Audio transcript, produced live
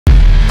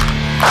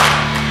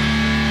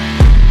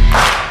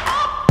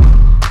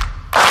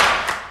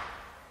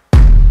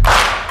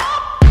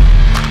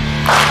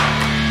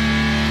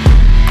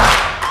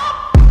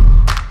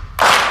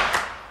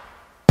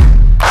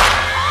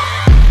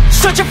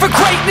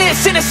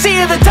greatness in a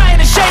sea of the dying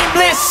and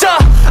shameless,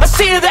 a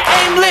sea of the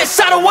aimless.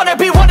 I don't wanna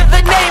be one of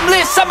the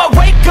nameless. I'ma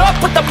wake up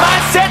with the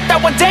mindset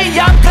that one day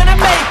I'm gonna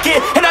make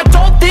it. And I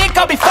don't think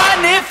I'll be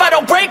fine if I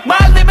don't break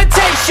my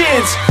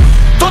limitations.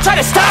 Don't try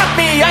to stop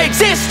me, I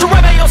exist to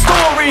write my own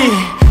story.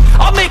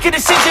 I'll make a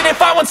decision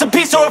if I want some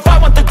peace or if I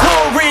want the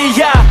glory,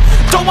 yeah.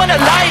 Don't want a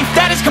life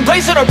that is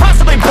complacent or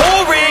possibly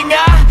boring.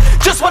 I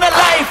just want a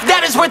life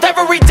that is worth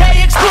every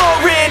day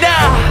exploring.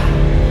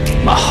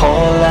 My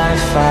whole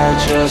life I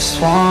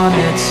just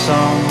wanted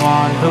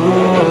someone who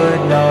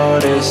would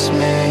notice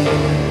me.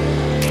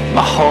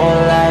 My whole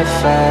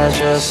life I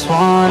just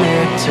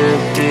wanted to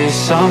be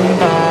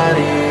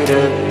somebody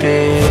to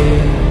be.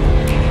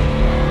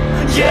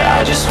 Yeah,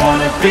 I just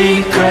wanna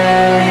be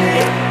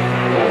great.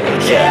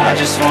 Yeah, I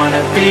just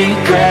wanna be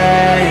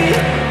great.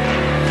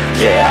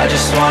 Yeah, I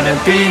just wanna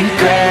be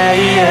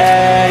great.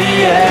 Yeah,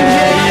 yeah,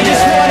 yeah, I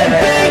just wanna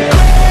be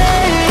great.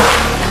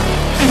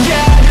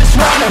 Yeah, I just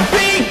wanna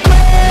be great.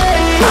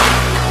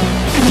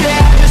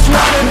 Yeah, I just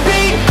wanna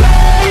be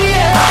great.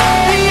 Yeah,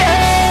 yeah,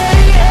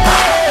 yeah,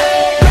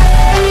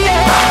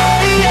 yeah,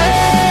 yeah.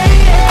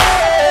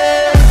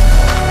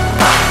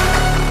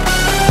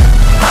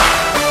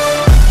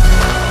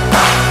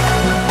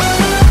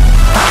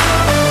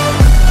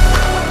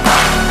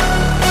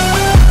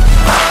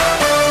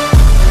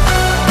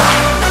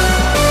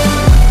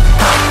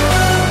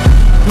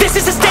 This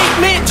is a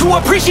statement to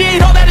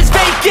appreciate all that is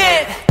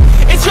vacant.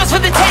 It's just for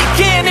the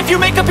taking. If you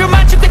make up your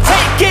mind, you can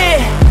take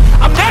it.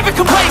 I'm never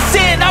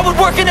complacent. I would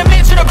work in a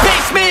mansion or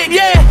basement,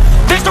 yeah.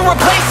 There's no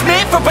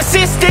replacement for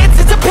persistence,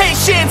 it's a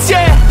patience,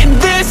 yeah. In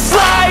this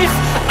life,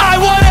 I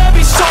wanna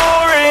be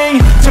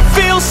soaring, to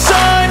feel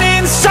sun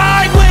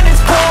inside when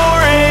it's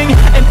pouring.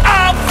 And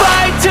I'll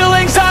fight till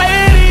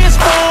anxiety is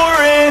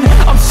foreign.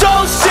 I'm so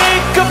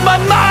sick of my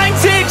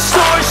mind's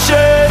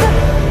extortion.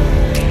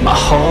 My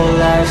whole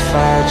life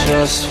I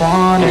just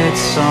wanted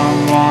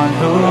someone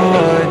who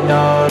would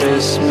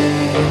notice me.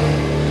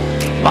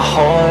 My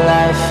whole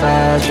life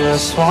I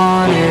just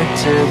wanted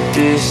to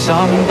be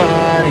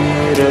somebody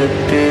to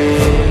be.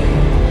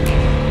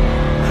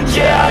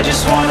 Yeah, I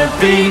just wanna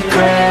be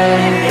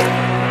great.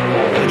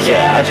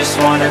 Yeah, I just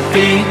wanna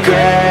be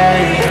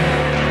great.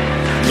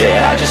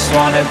 Yeah, I just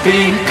wanna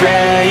be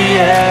great.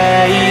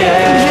 Yeah,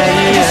 yeah, yeah.